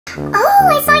Oh,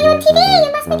 I saw you on TV.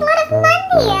 You must make a lot of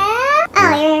money, yeah?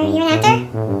 Oh, you're an actor?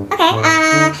 Okay,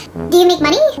 do you make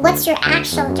money? What's your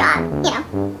actual job? You know,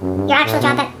 your actual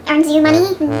job that earns you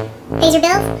money and pays your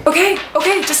bills? Okay,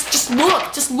 just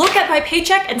look. Just look at my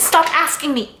paycheck and stop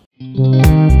asking me.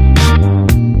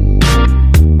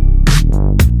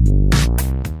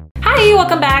 Hey,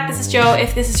 welcome back. This is Jo.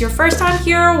 If this is your first time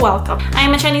here, welcome. I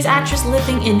am a Chinese actress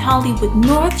living in Hollywood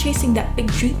North, chasing that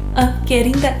big dream of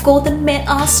getting that Golden Man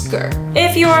Oscar.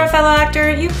 If you are a fellow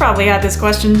actor, you've probably had this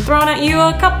question thrown at you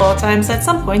a couple of times at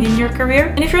some point in your career.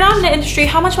 And if you're not in the industry,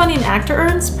 how much money an actor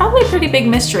earns? Probably a pretty big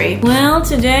mystery. Well,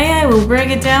 today I will break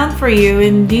it down for you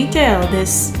in detail,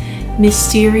 this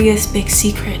mysterious big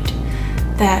secret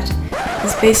that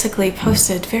is basically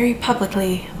posted very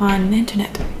publicly on the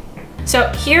internet. So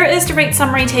here is the rate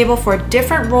summary table for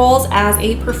different roles as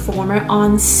a performer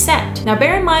on set. Now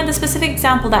bear in mind the specific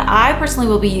example that I personally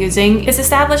will be using is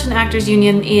established an actors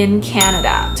union in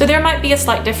Canada. So there might be a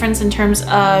slight difference in terms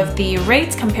of the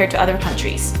rates compared to other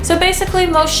countries. So basically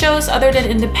most shows other than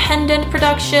independent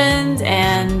productions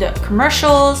and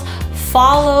commercials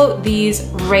follow these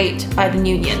rate by the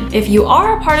union. If you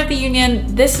are a part of the union,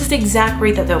 this is the exact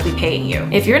rate that they'll be paying you.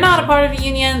 If you're not a part of the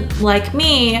union, like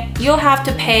me, you'll have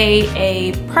to pay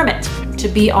a permit to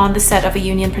be on the set of a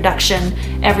union production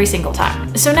every single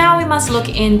time. So now we must look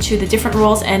into the different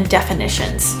roles and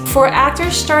definitions. For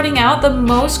actors starting out, the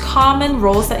most common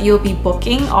roles that you'll be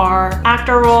booking are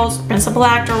actor roles, principal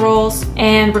actor roles,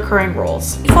 and recurring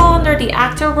roles. You fall under the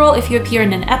actor role if you appear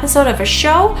in an episode of a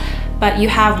show, but you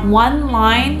have one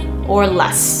line or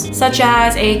less, such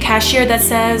as a cashier that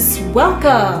says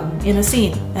 "welcome" in a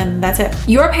scene, and that's it.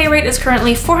 Your pay rate is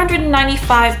currently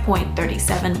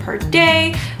 $495.37 per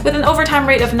day, with an overtime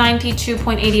rate of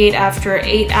 $92.88 after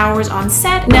 8 hours on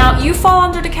set. Now, you fall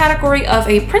under the category of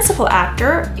a principal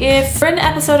actor if you're in an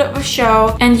episode of a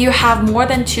show and you have more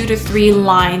than 2 to 3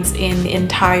 lines in the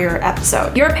entire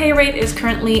episode. Your pay rate is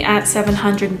currently at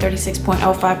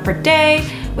 $736.05 per day,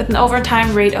 with an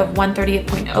overtime rate of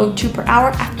 $138.02 per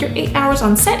hour after 8 hours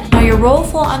on set. Now your role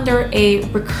fall under a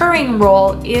recurring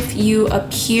role if you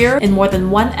appear in more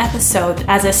than one episode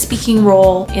as a speaking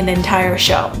role in the entire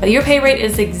show. But your pay rate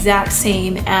is the exact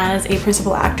same as a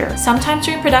principal actor. Sometimes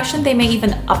during production, they may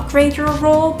even upgrade your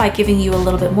role by giving you a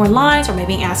little bit more lines or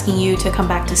maybe asking you to come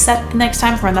back to set the next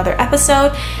time for another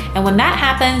episode. And when that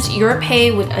happens, your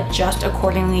pay would adjust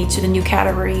accordingly to the new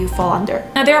category you fall under.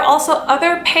 Now there are also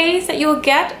other pays that you'll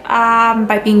get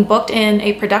by being booked in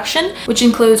a production, which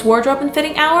includes wardrobe and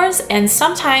fitting hours, and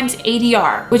sometimes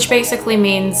ADR, which basically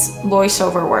means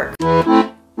voiceover work.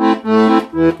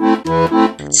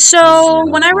 So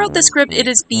when I wrote the script, it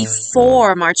is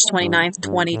before March 29th,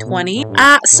 2020.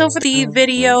 So for the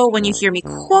video, when you hear me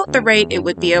quote the rate, it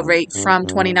would be a rate from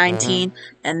 2019.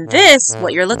 And this,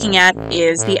 what you're looking at,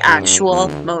 is the actual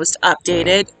most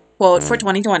updated quote for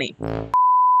 2020.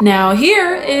 Now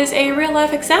here is a real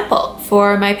life example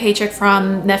for my paycheck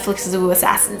from Netflix's Wu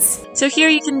Assassins. So here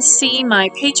you can see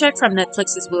my paycheck from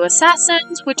Netflix's Wu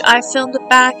Assassins, which I filmed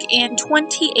back in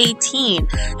 2018.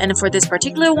 And for this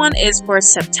particular one is for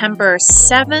September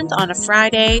 7th on a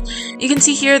Friday. You can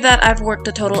see here that I've worked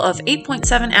a total of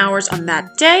 8.7 hours on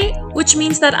that day, which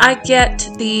means that I get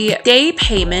the day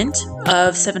payment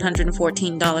of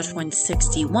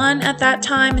 $714.61 at that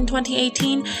time in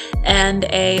 2018 and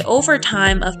a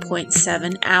overtime of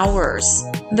 0.7 hours.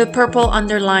 The purple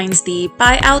underlines the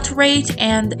buyout rate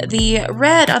and the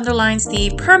red underlines the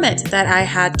permit that I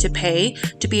had to pay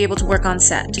to be able to work on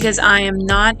set because I am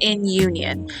not in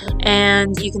union.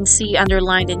 And you can see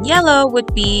underlined in yellow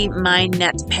would be my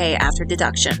net pay after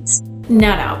deductions.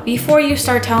 Now, before you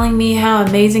start telling me how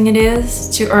amazing it is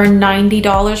to earn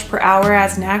 $90 per hour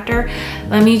as an actor,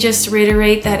 let me just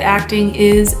reiterate that acting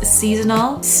is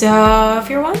seasonal. So if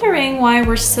you're wondering why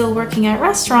we're still working at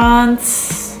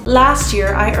restaurants, last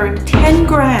year I earned 10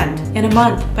 grand in a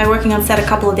month by working on set a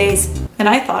couple of days, and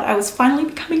I thought I was finally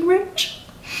becoming rich.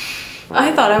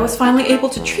 I thought I was finally able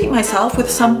to treat myself with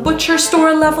some butcher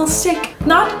store level steak.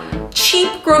 Not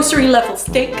cheap grocery level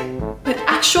steak, but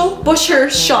actual butcher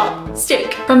shop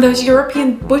steak from those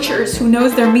European butchers who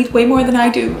knows their meat way more than I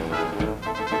do.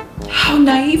 How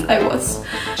naive I was.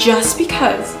 Just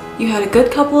because you had a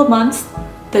good couple of months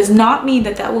does not mean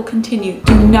that that will continue.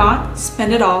 Do not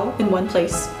spend it all in one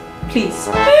place, please.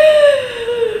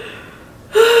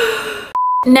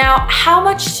 Now, how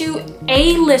much do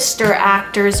A-lister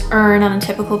actors earn on a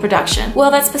typical production? Well,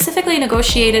 that's specifically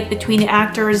negotiated between the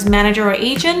actor's manager or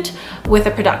agent with a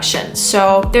production,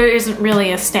 so there isn't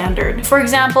really a standard. For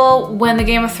example, when the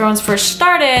Game of Thrones first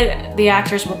started, the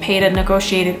actors were paid a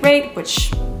negotiated rate,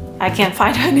 which I can't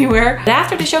find anywhere. But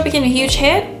after the show became a huge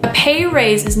hit, a pay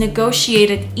raise is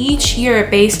negotiated each year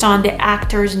based on the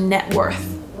actor's net worth.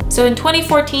 So in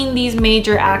 2014, these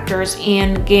major actors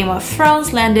in Game of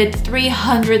Thrones landed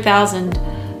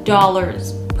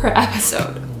 $300,000 per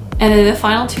episode. And in the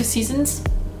final 2 seasons,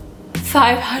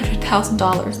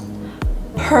 $500,000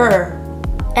 per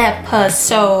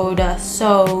episode.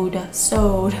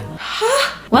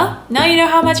 Well, now you know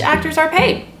how much actors are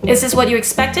paid. Is this what you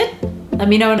expected? Let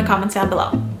me know in the comments down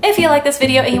below. If you like this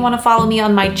video and you want to follow me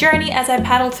on my journey as I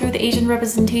paddle through the Asian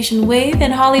representation wave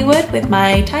in Hollywood with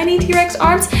my tiny T-Rex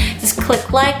arms, just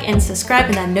click like and subscribe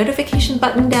and that notification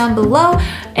button down below.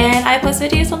 And I post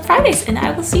videos on Fridays and I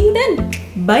will see you then.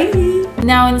 Bye!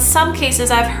 Now, in some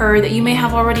cases, I've heard that you may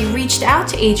have already reached out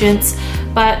to agents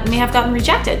but may have gotten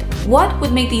rejected. What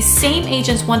would make these same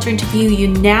agents want to interview you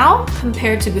now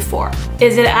compared to before?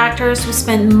 Is it actors who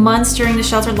spent months during the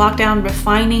shelter lockdown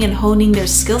refining and honing their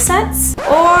skill sets?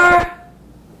 Or,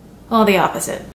 well, the opposite?